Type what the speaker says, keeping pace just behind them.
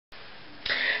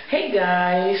Hey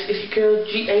guys, it's your girl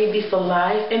GAB for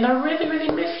life, and I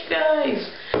really miss you guys.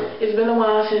 It's been a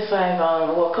while since a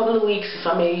couple of weeks since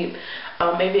I made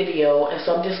a video, and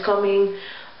so I'm just coming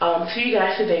to you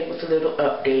guys today with a little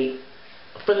update.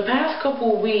 For the past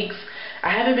couple of weeks, I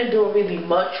haven't been doing really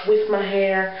much with my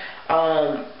hair.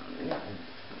 For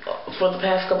the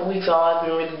past couple of weeks, all I've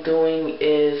been really doing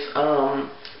is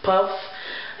puffs.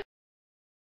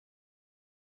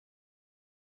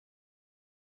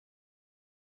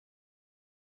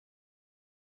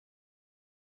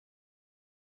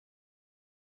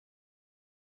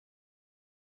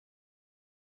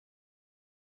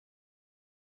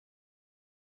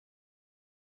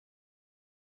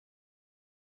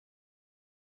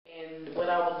 And what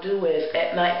I will do is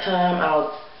at nighttime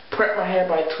I'll prep my hair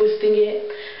by twisting it,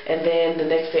 and then the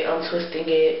next day untwisting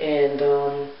it and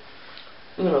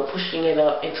pushing it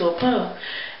up into a puff.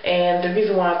 And the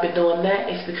reason why I've been doing that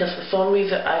is because for some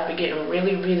reason I've been getting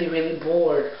really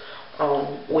bored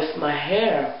with my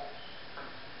hair.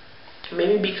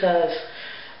 Maybe because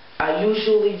I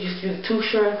usually just do the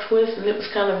two-strand twist, and it was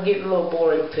kind of getting a little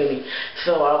boring to me.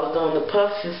 So I was doing the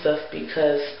puffs and stuff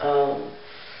because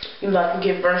I can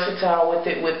get versatile with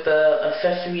it, with the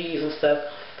accessories and stuff.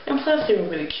 And plus, they were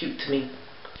really cute to me.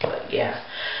 But yeah.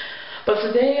 But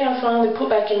today, I finally put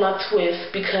back in my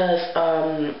twist because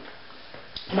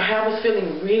my hair was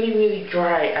feeling really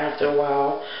dry after a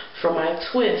while from my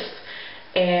twist.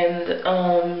 And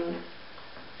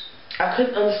I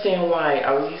couldn't understand why.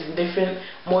 I was using different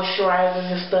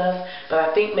moisturizers and stuff, but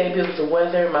I think maybe it was the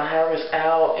weather, my hair was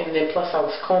out, and then plus I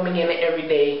was combing in it every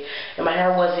day, and my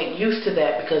hair wasn't used to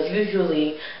that because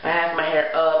usually I have my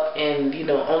hair up, and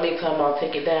only time I'll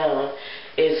take it down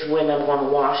is when I'm going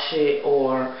to wash it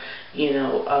or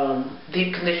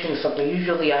deep condition or something.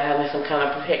 Usually I have some kind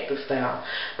of protective style,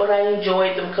 but I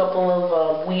enjoyed them couple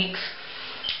of weeks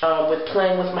with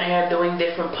playing with my hair, doing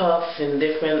different puffs and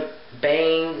different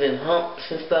bangs and humps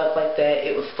and stuff like that.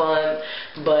 It was fun,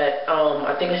 but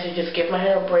I think I should just give my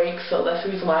hair a break, so that's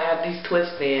the reason why I have these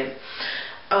twists in.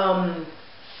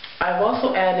 I've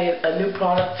also added a new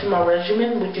product to my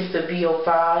regimen, which is the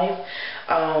VO5,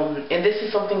 and this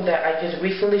is something that I just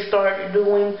recently started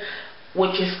doing,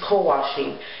 which is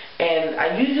co-washing. And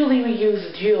I usually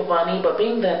use Giovanni, but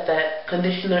being that that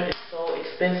conditioner is so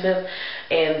expensive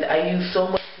and I use so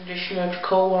much conditioner to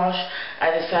co-wash,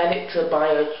 I decided to buy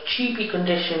a cheapy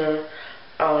conditioner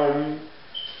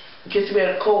just to be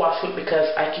able to co-wash with, because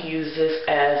I can use this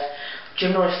as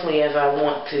generously as I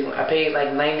want to. I paid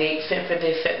like 98 cents for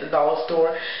this at the dollar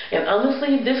store, and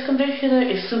honestly this conditioner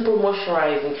is super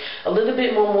moisturizing, a little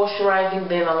bit more moisturizing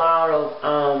than a lot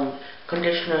of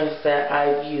conditioners that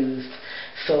I've used.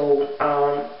 So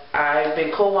I've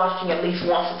been co-washing at least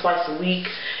once or twice a week,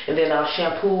 and then I'll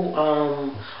shampoo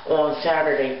on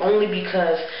Saturday, only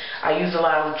because I use a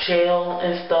lot of gel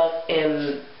and stuff,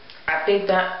 and I think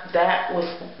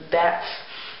that's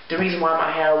the reason why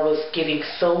my hair was getting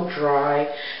so dry.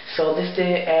 So this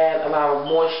did add a lot of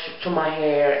moisture to my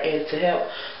hair and to help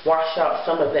wash out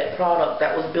some of that product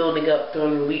that was building up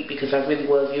during the week, because I really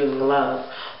was using a lot of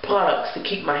products to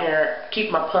keep my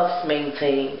puffs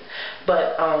maintained.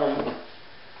 But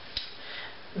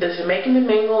the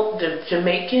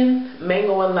Jamaican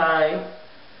mango and lime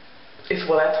is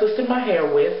what I twisted my hair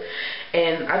with,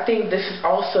 and I think this is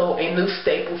also a new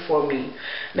staple for me.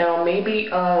 Now maybe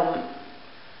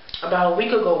about a week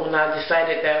ago, when I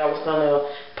decided that I was going to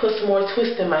put some more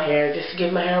twist in my hair just to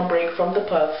give my hair a break from the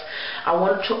puffs, I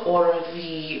wanted to order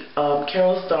the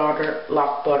Carol's Daughter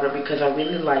Lock Butter because I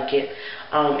really like it.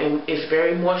 It's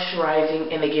very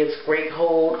moisturizing, and it gives great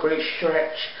hold, great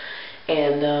stretch,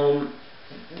 and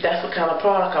that's what kind of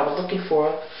product I was looking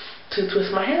for to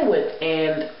twist my hair with.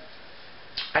 And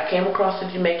I came across the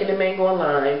Jamaican and mango and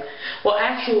lime. Well,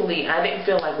 actually, I didn't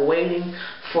feel like waiting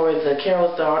for the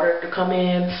Carol's Daughter to come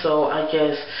in, so I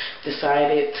just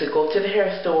decided to go to the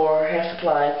hair store, hair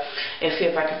supply, and see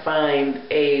if I could find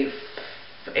a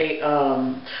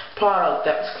product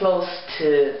that was close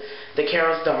to the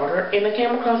Carol's Daughter. And I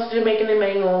came across the Jamaican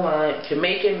mango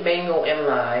and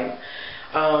lime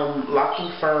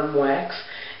locking firm wax,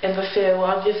 and I said, well,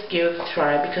 I'll just give it a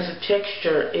try because the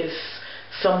texture is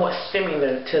somewhat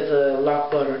similar to the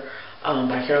Lock Butter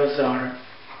by Carol's Daughter.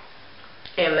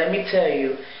 And let me tell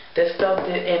you, this stuff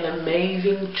did an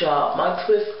amazing job. My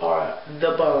twists are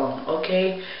the bomb,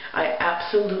 okay? I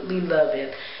absolutely love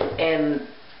it. And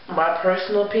my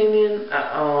personal opinion,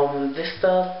 this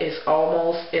stuff is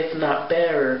almost, if not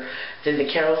better, than the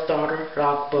Carol's Daughter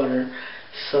Lock Butter.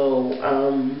 So,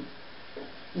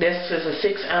 this is a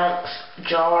 6-ounce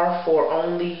jar for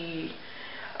only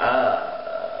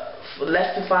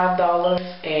less than $5,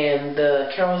 and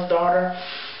the Carol's Daughter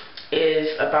is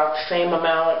about the same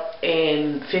amount,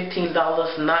 and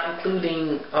 $15, not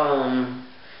including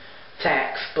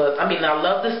tax. But I mean, I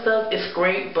love this stuff, it's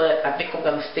great, but I think I'm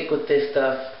gonna stick with this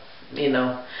stuff, you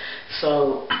know.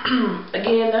 So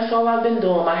again, that's all I've been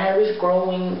doing. My hair is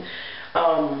growing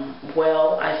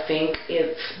well. I think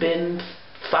it's been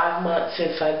 5 months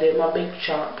since I did my big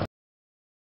chop.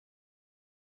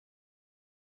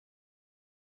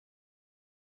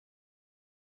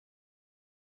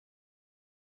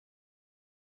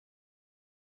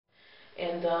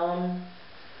 And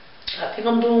I think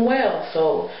I'm doing well.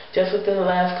 So just within the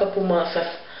last couple months,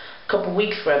 couple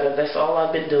weeks rather, that's all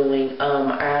I've been doing.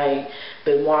 I've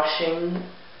been washing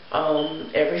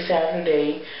every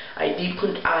Saturday. I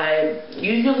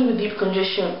usually would deep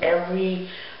condition every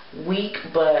week,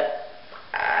 but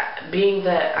being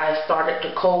that I started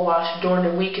to cold wash during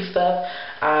the week and stuff,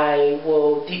 I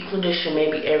will deep condition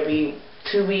maybe every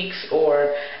 2 weeks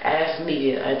or as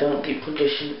needed. I don't deep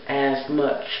condition as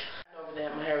much.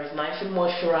 That my hair is nice and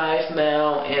moisturized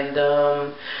now, and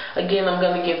again, I'm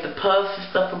going to give the puffs and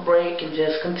stuff a break and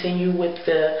just continue with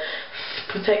the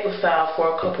protective style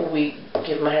for a couple weeks,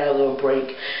 give my hair a little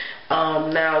break.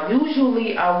 Now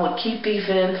usually I would keep these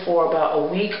in for about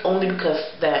a week, only because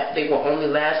that they will only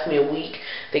last me a week.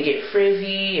 They get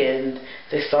frizzy and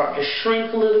they start to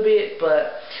shrink a little bit,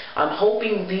 but I'm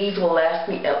hoping these will last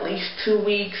me at least 2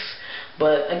 weeks.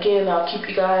 But again, I'll keep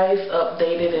you guys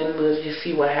updated and we'll just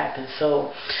see what happens.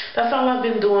 So that's all I've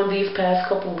been doing these past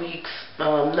couple weeks.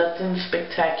 Nothing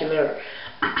spectacular.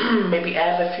 Maybe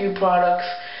add a few products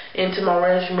into my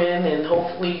regimen and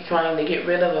hopefully trying to get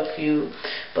rid of a few.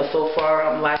 But so far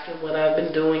I'm liking what I've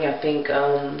been doing. I think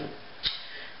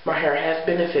my hair has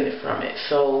benefited from it.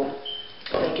 So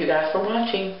thank you guys for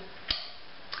watching.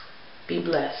 Be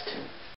blessed.